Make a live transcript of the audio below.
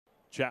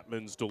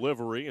Chapman's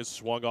delivery is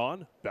swung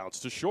on,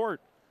 bounced to short.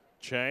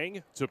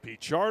 Chang to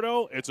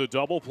Pichardo. It's a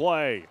double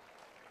play.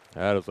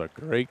 That is a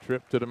great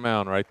trip to the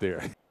mound right there.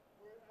 He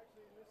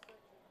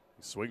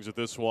swings at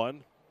this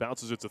one,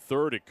 bounces it to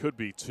third. It could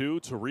be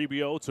two.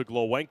 Toribio to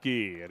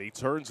Glowenke, and he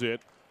turns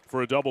it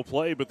for a double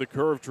play, but the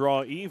curve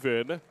draw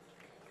even.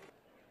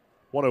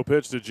 1-0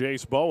 pitch to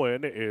Jace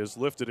Bowen is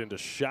lifted into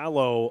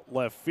shallow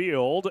left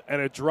field,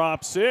 and it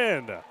drops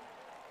in.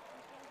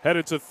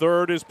 Headed to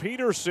third is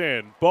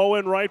Peterson.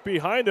 Bowen right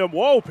behind him.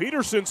 Whoa,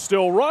 Peterson's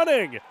still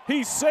running.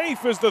 He's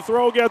safe as the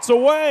throw gets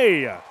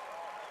away.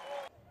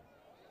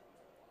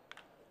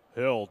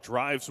 Hill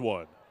drives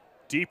one.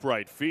 Deep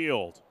right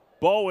field.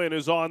 Bowen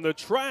is on the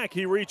track.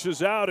 He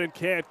reaches out and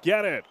can't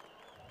get it.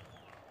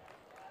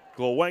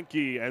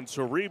 Glowenke and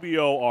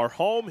Toribio are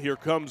home. Here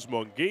comes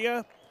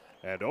Munguia.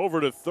 And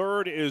over to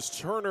third is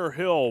Turner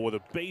Hill with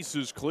a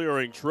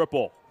bases-clearing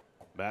triple.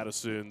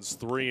 Madison's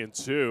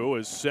 3-2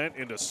 is sent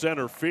into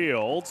center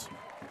field.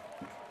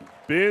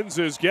 Binns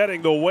is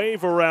getting the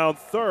wave around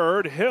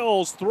third.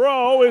 Hill's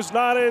throw is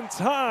not in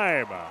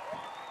time.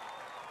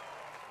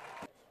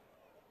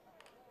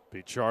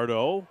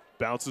 Pichardo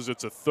bounces it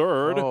to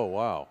third. Oh,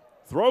 wow.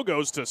 Throw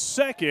goes to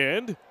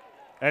second.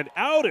 And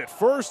out at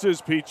first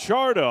is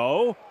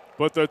Pichardo,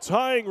 but the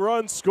tying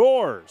run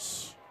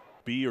scores.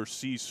 B or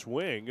C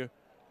swing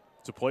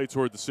to play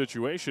toward the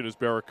situation as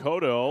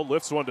Barracoto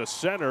lifts one to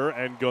center,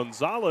 and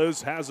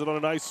Gonzalez has it on a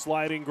nice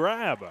sliding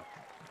grab.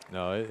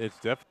 No, it's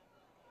definitely.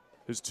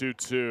 His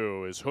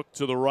 2-2 is hooked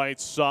to the right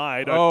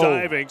side. A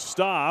diving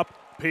stop.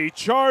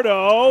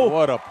 Pichardo.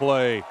 What a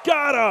play.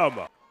 Got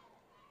him.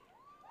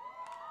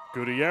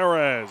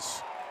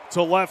 Gutierrez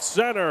to left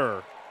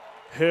center.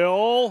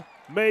 Hill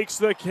makes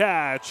the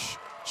catch.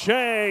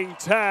 Chang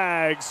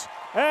tags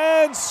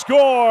and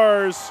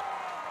scores.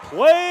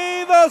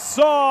 Play the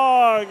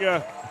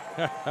song.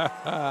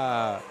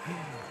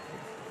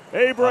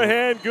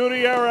 Abraham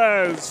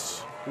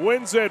Gutierrez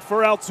wins it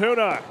for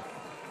Altoona.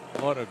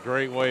 What a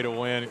great way to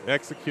win.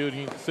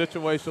 Executing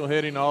situational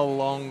hitting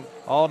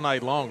all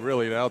night long,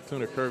 really. The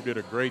Altoona Curve did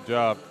a great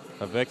job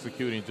of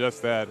executing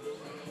just that.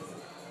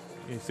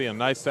 You see a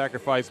nice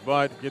sacrifice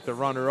bunt, get the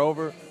runner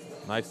over.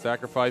 Nice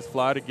sacrifice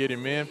fly to get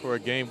him in for a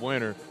game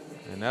winner.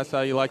 And that's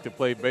how you like to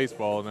play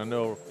baseball. And I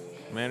know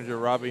manager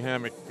Robbie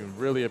Hammock can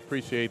really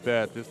appreciate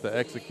that, just the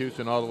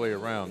execution all the way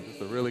around.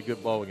 Just a really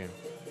good ball game.